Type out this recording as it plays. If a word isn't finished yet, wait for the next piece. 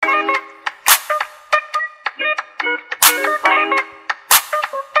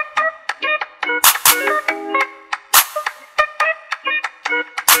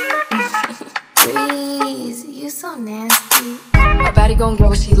baddie gon' get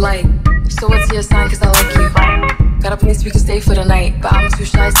what she like. So what's your sign, cause I like you. Got a place we can stay for the night, but I'm too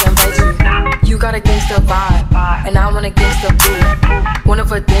shy to invite you. You got a gangsta vibe, and I want a gangsta boo. One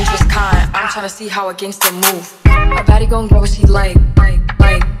of a dangerous kind, I'm tryna see how a gangsta move. A baddie gon' get what she like.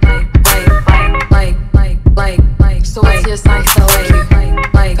 So what's your sign, cause I like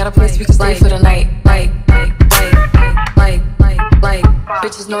you. Got a place we can stay for the night.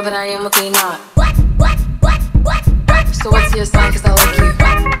 Bitches know that I am what they not. So what's your sign, cause I like you.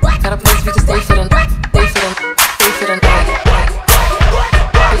 Got a place we can stay for the night.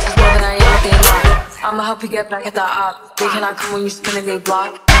 Bitches know that I am what they not. I'ma help you get back at the op. They cannot come when you spinning they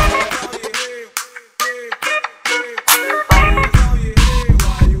block.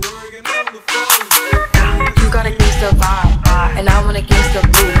 You got a gangsta vibe, and I want a gangsta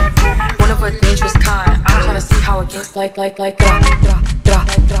boo. One of a dangerous kind. I'm tryna see how a gangsta like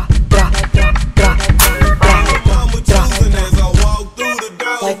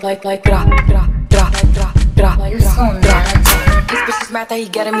This bitch is mad that he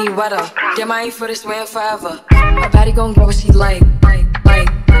getting me wetter. Damn, I ain't for this way forever. A baddie gon' get what she like.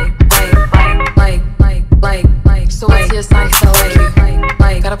 So what's your sign, cause I like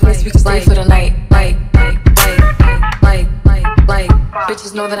you. Got a place we can stay for the night.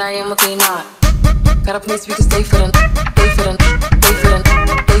 Bitches know that I am what they not. Got a place we can stay for the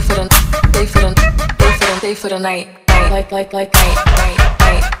night.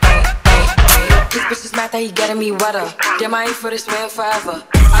 This bitch is mad that he getting me wetter. Damn, I ain't for this man forever.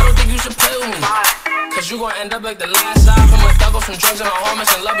 I don't think you should play with me, cause you gon' end up like the last side from a thug from drugs and a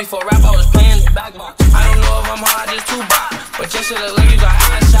homeless and love. Before rap, I was playing the back box. I don't know if I'm hard, just too bad, but just shit look like you got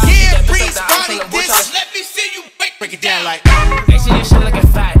high shots. Yeah, Breeze, body this. Let me see you break it down like. They see this shit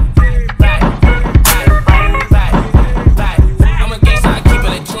looking fat. I'm a gangsta, I keep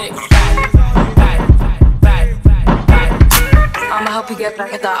it legit. I'ma help you get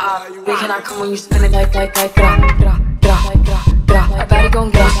back at the op. They cannot come when you spinning like A baddie gon'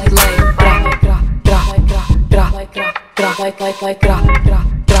 get what she like.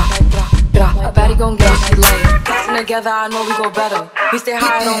 A baddie gon' get what she like. Dancing together, I know we go better. We stay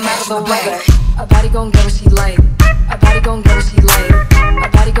high, don't matter the weather. A baddie gon' get what she like. A baddie gon' get what she like. A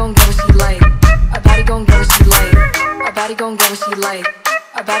baddie gon' get what she like. A baddie gon' get what she like. A baddie gon' get what she like.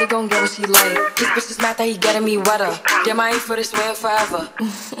 A baddie gon' get what she like. This bitch is mad that he getting me wetter. Damn, I ain't for this way forever.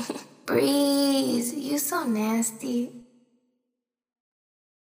 Breeze, you so nasty.